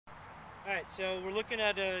Alright, so we're looking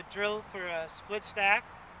at a drill for a split stack.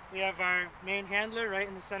 We have our main handler right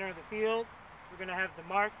in the center of the field. We're going to have the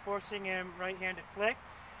mark forcing him right-handed flick.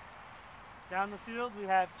 Down the field we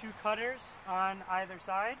have two cutters on either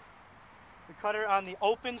side. The cutter on the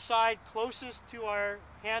open side closest to our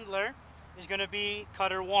handler is going to be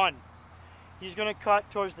cutter 1. He's going to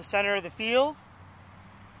cut towards the center of the field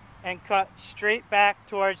and cut straight back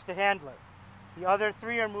towards the handler. The other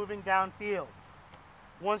three are moving downfield.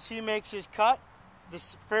 Once he makes his cut, the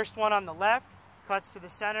first one on the left cuts to the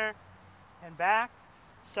center and back.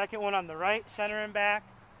 Second one on the right, center and back.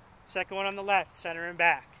 Second one on the left, center and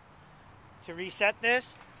back. To reset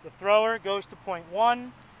this, the thrower goes to point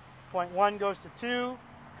 1, point 1 goes to 2,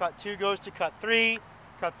 cut 2 goes to cut 3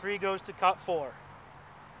 goes to cut 4.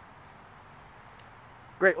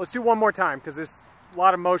 Great, let's do one more time because there's a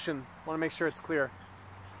lot of motion. I want to make sure it's clear.